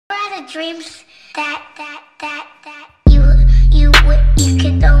the dreams that you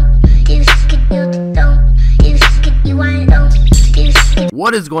can don't do you want don't do.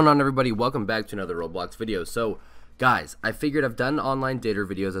 What is going on, everybody? Welcome back to another Roblox video. So guys, I figured I've done online dater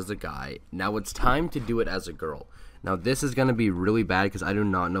videos as a guy. Now it's time to do it as a girl. Now this is gonna be really bad because I do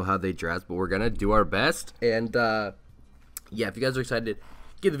not know how they dress, but we're gonna do our best. And yeah, if you guys are excited,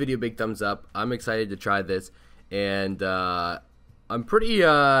 give the video a big thumbs up. I'm excited to try this, and I'm pretty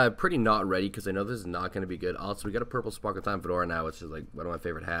not ready because I know this is not gonna be good. Also, we got a purple sparkle time fedora now, which is like one of my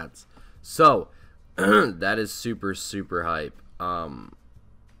favorite hats. So that is super hype.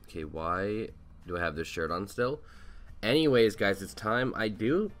 Okay, why do I have this shirt on still? Anyways, guys, it's time. I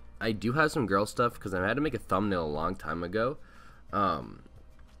do have some girl stuff because I had to make a thumbnail a long time ago.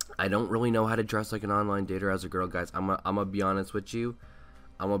 I don't really know how to dress like an online dater as a girl, guys. I'm gonna be honest with you.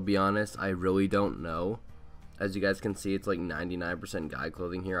 I'm gonna be honest, I really don't know. As you guys can see, it's like 99% guy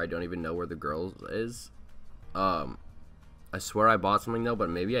clothing here. I don't even know where the girls is. I swear I bought something though, but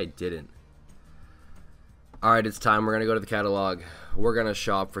maybe I didn't. Alright, it's time. We're gonna go to the catalog. We're gonna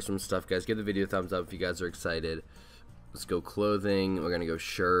shop for some stuff, guys. Give the video a thumbs up if you guys are excited. Let's go clothing. We're gonna go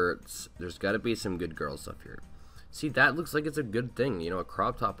shirts. There's gotta be some good girl stuff here. See, that looks like it's a good thing. You know, a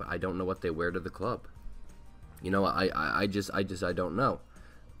crop top. I don't know what they wear to the club. You know, I just don't know.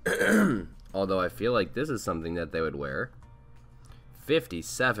 Although I feel like this is something that they would wear.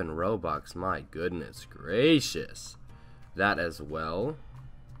 57 Robux. My goodness gracious. That as well.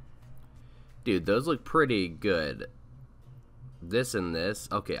 Dude, those look pretty good. This and this.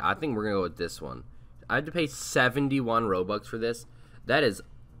 Okay, I think we're gonna go with this one. I had to pay 71 Robux for this. That is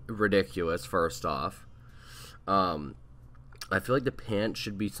ridiculous, first off. I feel like the pants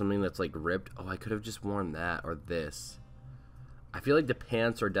should be something that's like ripped. Oh, I could have just worn that or this. I feel like the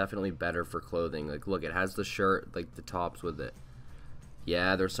pants are definitely better for clothing. Like, look, it has the shirt, like the tops with it.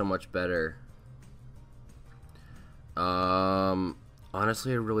 Yeah, they're so much better.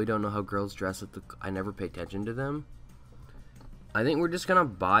 Honestly, I really don't know how girls dress at the... I never pay attention to them. I think we're just gonna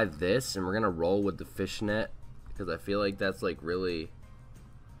buy this and we're gonna roll with the fishnet because I feel like that's like really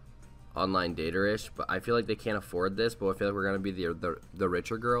online dater-ish, but I feel like they can't afford this, but I feel like we're gonna be the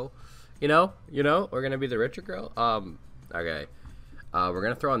richer girl. You know, we're gonna be the richer girl. Okay. We're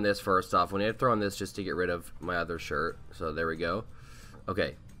gonna throw on this first off. We need to throw on this just to get rid of my other shirt. So there we go.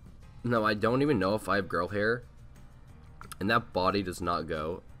 Okay. No, I don't even know if I have girl hair. And that body does not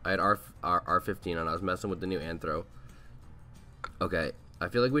go. I had R15 on. I was messing with the new Anthro. Okay. I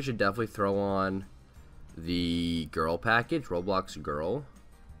feel like we should definitely throw on the girl package. Roblox girl.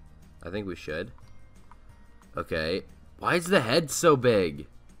 I think we should. Okay. Why is the head so big?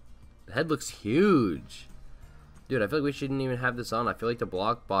 The head looks huge. Dude, I feel like we shouldn't even have this on. I feel like the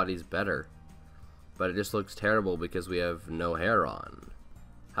block body's better. But it just looks terrible because we have no hair on.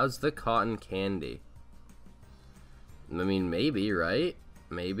 How's the cotton candy? I mean, maybe, right?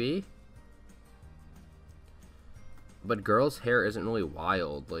 Maybe. But girls' hair isn't really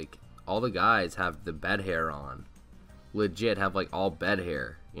wild. Like, all the guys have the bed hair on. Legit have, like, all bed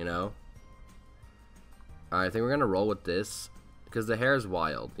hair, you know? Alright, I think we're gonna roll with this. Because the hair is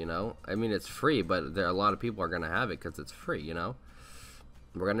wild, you know? I mean, it's free, but a lot of people are gonna have it because it's free, you know?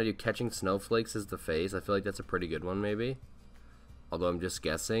 We're gonna do catching snowflakes as the face. I feel like that's a pretty good one, maybe. Although I'm just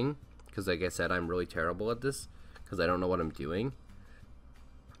guessing. Because, like I said, I'm really terrible at this. Because I don't know what I'm doing.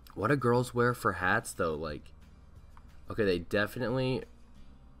 What do girls wear for hats, though? Like, okay, they definitely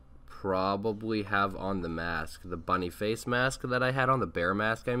probably have on the mask. The bunny face mask that I had on. The bear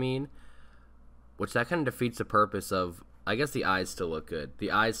mask, I mean. Which that kind of defeats the purpose of... I guess the eyes still look good.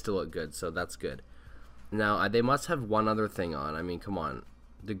 The eyes still look good, so that's good. Now, they must have one other thing on. I mean, come on.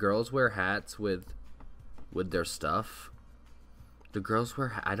 Do girls wear hats with their stuff? Do girls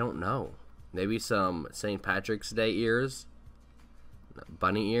wear... I don't know. Maybe some St. Patrick's Day ears?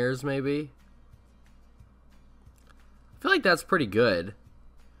 Bunny ears, maybe? I feel like that's pretty good.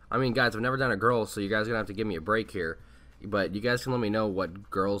 I mean, guys, I've never done a girl, so you guys are going to have to give me a break here. But you guys can let me know what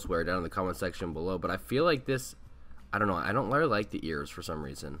girls wear down in the comment section below. But I feel like this... I don't know. I don't really like the ears for some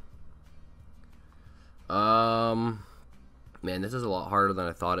reason. Man, this is a lot harder than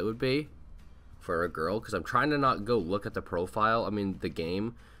I thought it would be for a girl. Because I'm trying to not go look at the profile. I mean, the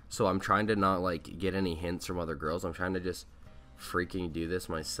game. So I'm trying to not, like, get any hints from other girls. I'm trying to just freaking do this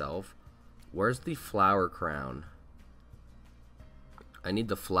myself. Where's the flower crown? I need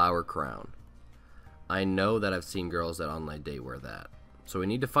the flower crown. I know that I've seen girls that online date wear that. So we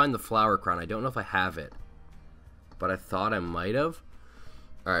need to find the flower crown. I don't know if I have it. But I thought I might have.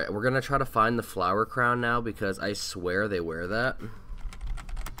 Alright, we're going to try to find the flower crown now because I swear they wear that.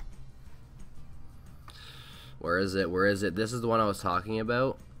 Where is it? Where is it? This is the one I was talking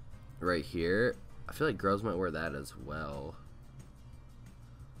about. right here. I feel like girls might wear that as well.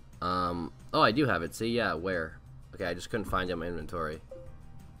 Oh, I do have it. See, yeah, where? Okay, I just couldn't find it in my inventory.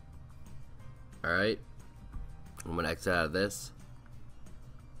 Alright. I'm gonna exit out of this.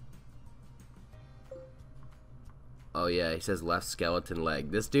 Oh yeah, he says left skeleton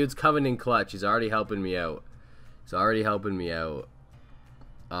leg. This dude's coming in clutch. He's already helping me out. He's already helping me out.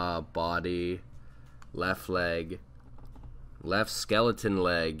 Body. Left leg. Left skeleton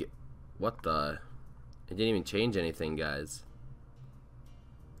leg. What the? It didn't even change anything, guys.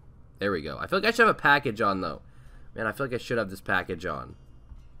 There we go. I feel like I should have a package on, though. Man, I feel like I should have this package on.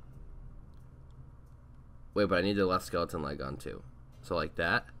 Wait, but I need the left skeleton leg on, too. So, like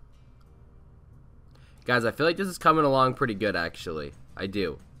that. Guys, I feel like this is coming along pretty good, actually. I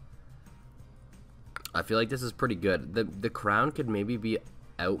do. I feel like this is pretty good. The crown could maybe be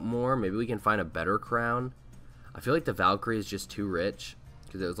out more. Maybe we can find a better crown. I feel like the Valkyrie is just too rich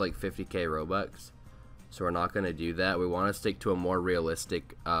because it was like 50k Robux. So we're not going to do that. We want to stick to a more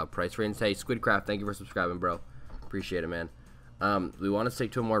realistic price range. Hey, Squidcraft, thank you for subscribing, bro. Appreciate it, man. We want to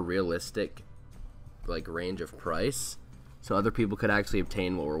stick to a more realistic like range of price so other people could actually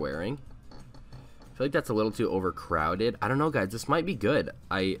obtain what we're wearing. I feel like that's a little too overcrowded. I don't know, guys. This might be good.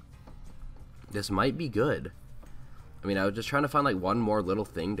 This might be good. I mean, I was just trying to find like one more little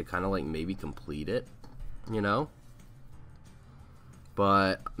thing to kind of like maybe complete it, you know?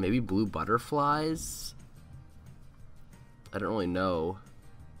 But maybe blue butterflies? I don't really know.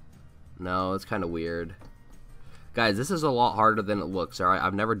 No, it's kind of weird. Guys, this is a lot harder than it looks, alright?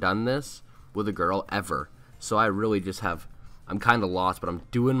 I've never done this with a girl ever. So I really just have... I'm kind of lost, but I'm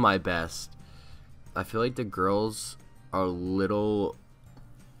doing my best. I feel like the girls are a little...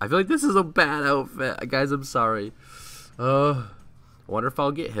 I feel like this is a bad outfit. Guys, I'm sorry. I wonder if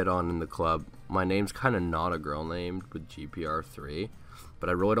I'll get hit on in the club. My name's kind of not a girl named with GPR 3. But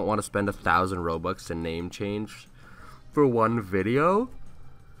I really don't want to spend 1,000 Robux to name change for one video.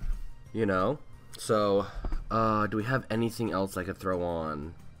 You know? So, do we have anything else I could throw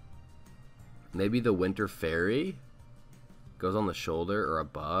on? Maybe the Winter Fairy? Goes on the shoulder or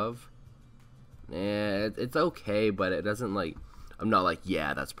above? It's okay, but it doesn't like... I'm not like,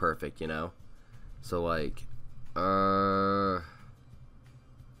 yeah, that's perfect, you know? So, like, you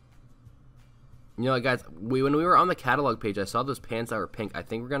know, guys, when we were on the catalog page, I saw those pants that were pink. I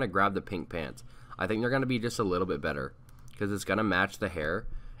think we're going to grab the pink pants. I think they're going to be just a little bit better. Because it's going to match the hair.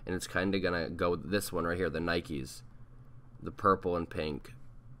 And it's kind of going to go with this one right here, the Nikes. The purple and pink.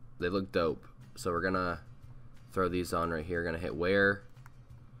 They look dope. So we're going to throw these on right here. Going to hit wear.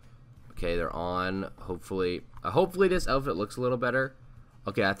 Okay, they're on. Hopefully this outfit looks a little better.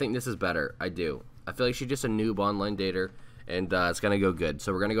 Okay, I think this is better. I do. I feel like she's just a noob online dater, and it's gonna go good.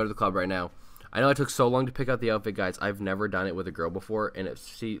 So we're gonna go to the club right now. I know it took so long to pick out the outfit, guys. I've never done it with a girl before, and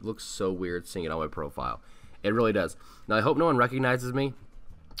she looks so weird seeing it on my profile. It really does. Now I hope no one recognizes me.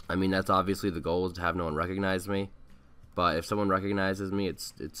 I mean, that's obviously the goal, is to have no one recognize me. But if someone recognizes me,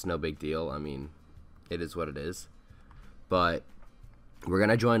 it's no big deal. I mean, it is what it is. But we're going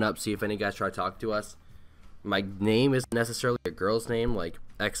to join up, see if any guys try to talk to us. My name isn't necessarily a girl's name, like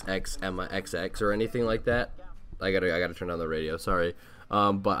XX Emma XX or anything like that. I gotta turn on the radio, sorry.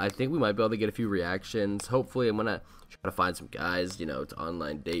 But I think we might be able to get a few reactions. Hopefully, I'm going to try to find some guys, you know, to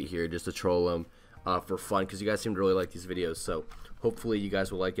online date here just to troll them for fun, because you guys seem to really like these videos. So hopefully you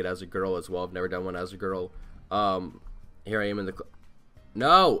guys will like it as a girl as well. I've never done one as a girl. Here I am in the...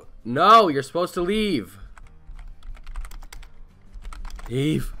 No! No! You're supposed to leave!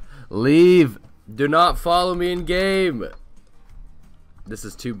 Leave! Do not follow me in game! This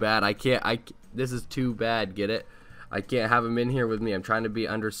is too bad. This is too bad, get it? I can't have him in here with me. I'm trying to be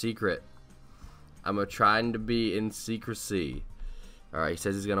under secret. I'm trying to be in secrecy. Alright, he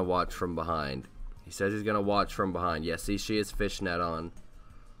says he's gonna watch from behind. He says he's gonna watch from behind. Yes, see, she has fishnet on.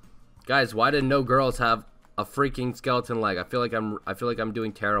 Guys, why did no girls have a freaking skeleton leg? I feel like I'm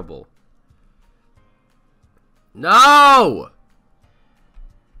doing terrible. No!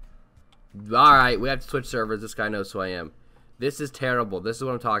 Alright, we have to switch servers. This guy knows who I am. This is terrible. This is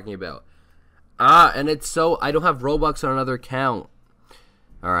what I'm talking about. And it's so... I don't have Robux on another account.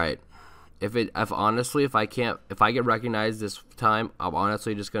 Alright. If I get recognized this time, I'm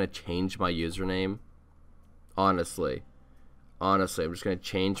honestly just going to change my username. Honestly, I'm just going to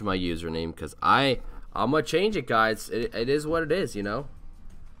change my username, because I'm going to change it, guys. It is what it is, you know?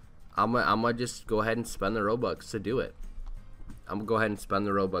 I'm going to just go ahead and spend the Robux to do it. I'm going to go ahead and spend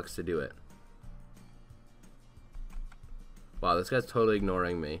the Robux to do it. Wow, this guy's totally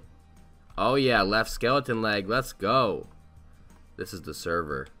ignoring me. Oh yeah, left skeleton leg. Let's go. This is the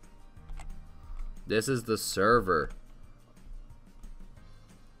server. This is the server.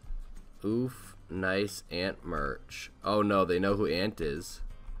 Oof, nice ant merch. Oh no, they know who Ant is.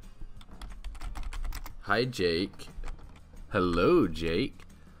 Hi, Jake. Hello, Jake.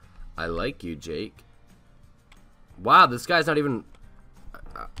 I like you, Jake. Wow, this guy's not even...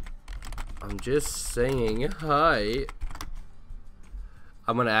 I'm just saying hi.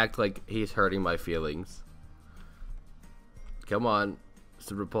 I'm gonna act like he's hurting my feelings. Come on. It's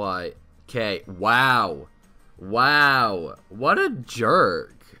a reply. Okay. Wow. Wow. What a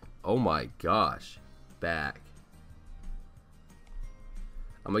jerk. Oh my gosh. Back.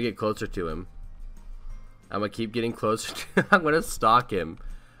 I'm gonna get closer to him. I'm gonna keep getting closer to I'm gonna stalk him.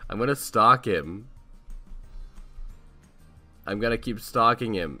 I'm gonna stalk him. I'm gonna keep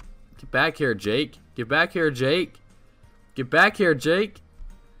stalking him. Get back here, Jake. Get back here, Jake. Get back here, Jake.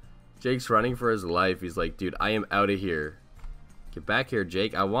 Jake's running for his life. He's like, dude, I am out of here. Get back here,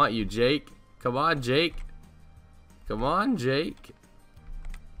 Jake. I want you, Jake. Come on, Jake. Come on, Jake.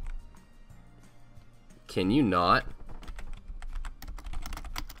 Can you not?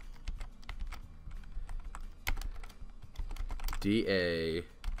 D-A-C-E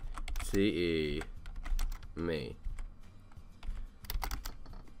me.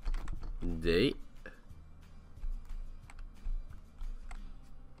 Date.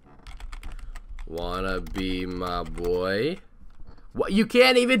 Wanna be my boy? What? You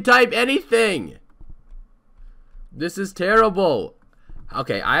can't even type anything. This is terrible.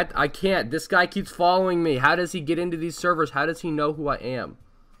 Okay, I can't. This guy keeps following me. How does he get into these servers? How does he know who I am?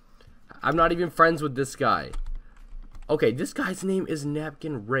 I'm not even friends with this guy. Okay, this guy's name is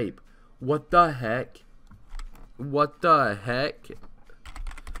Napkin Rape. What the heck? What the heck?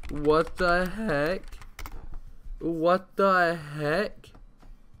 What the heck? What the heck?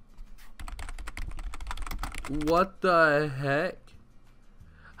 What the heck?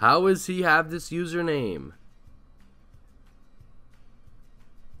 How does he have this username?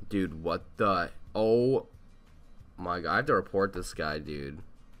 Dude, what the... Oh my god, I have to report this guy, dude.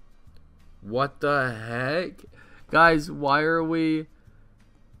 What the heck? Guys, why are we...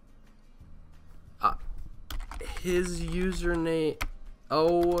 his username...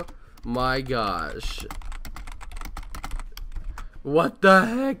 Oh my gosh. What the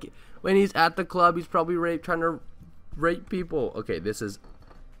heck? When he's at the club, he's probably trying to rape people. Okay, this is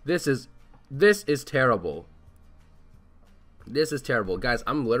terrible. This is terrible. Guys,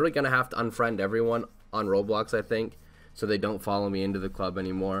 I'm literally gonna have to unfriend everyone on Roblox, I think, so they don't follow me into the club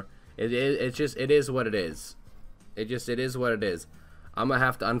anymore. It is what it is. It is what it is. I'm gonna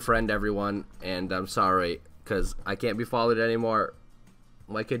have to unfriend everyone, and I'm sorry, because I can't be followed anymore.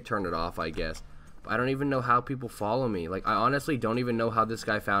 Well, I could turn it off, I guess. But I don't even know how people follow me. Like, I honestly don't even know how this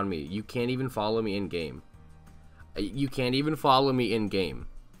guy found me. You can't even follow me in-game. You can't even follow me in-game.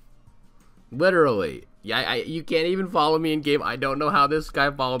 Literally. Yeah, you can't even follow me in-game. I don't know how this guy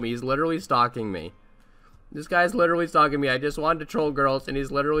followed me. He's literally stalking me. This guy's literally stalking me. I just wanted to troll girls, and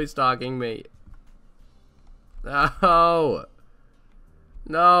he's literally stalking me. No.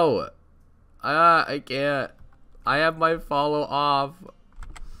 No. I can't. I have my follow off.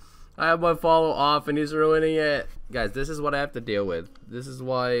 I have my follow off, and he's ruining it. Guys, this is what I have to deal with. This is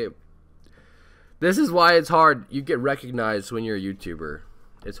why it's hard. You get recognized when you're a YouTuber.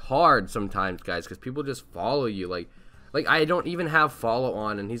 It's hard sometimes, guys, because people just follow you. Like I don't even have follow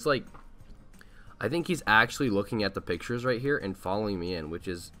on, and he's like, I think he's actually looking at the pictures right here and following me in, which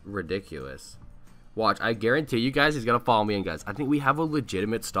is ridiculous. Watch, I guarantee you guys he's gonna follow me in, guys. I think we have a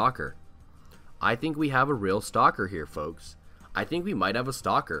legitimate stalker. I think we have a real stalker here, folks. I think we might have a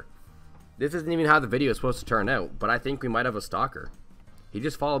stalker. This isn't even how the video is supposed to turn out, but I think we might have a stalker. He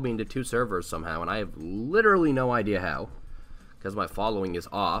just followed me into 2 servers somehow, and I have literally no idea how, because my following is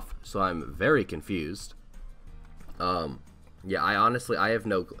off, so I'm very confused. Yeah, I have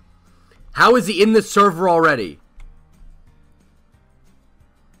no clue. How is he in the server already?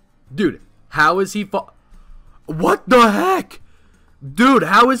 Dude, how is he what the heck? Dude,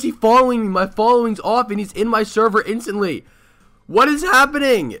 how is he following me? My following's off and he's in my server instantly. What is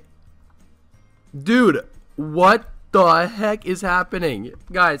happening? Dude, what the heck is happening?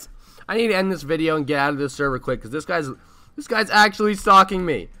 Guys, I need to end this video and get out of this server quick, because this guy's actually stalking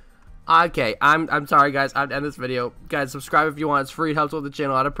me. Okay, I'm sorry, guys. I'll end this video. Guys, subscribe if you want. It's free. It helps with the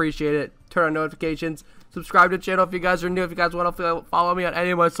channel. I'd appreciate it. Turn on notifications. Subscribe to the channel if you guys are new. If you guys want to follow me on any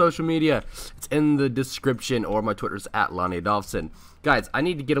of my social media, it's in the description, or my Twitter's at LonnieDolphson. Guys, I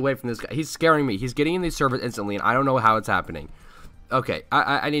need to get away from this guy. He's scaring me. He's getting in these servers instantly, and I don't know how it's happening. Okay,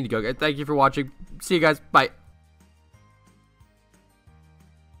 I need to go. Thank you for watching. See you guys. Bye.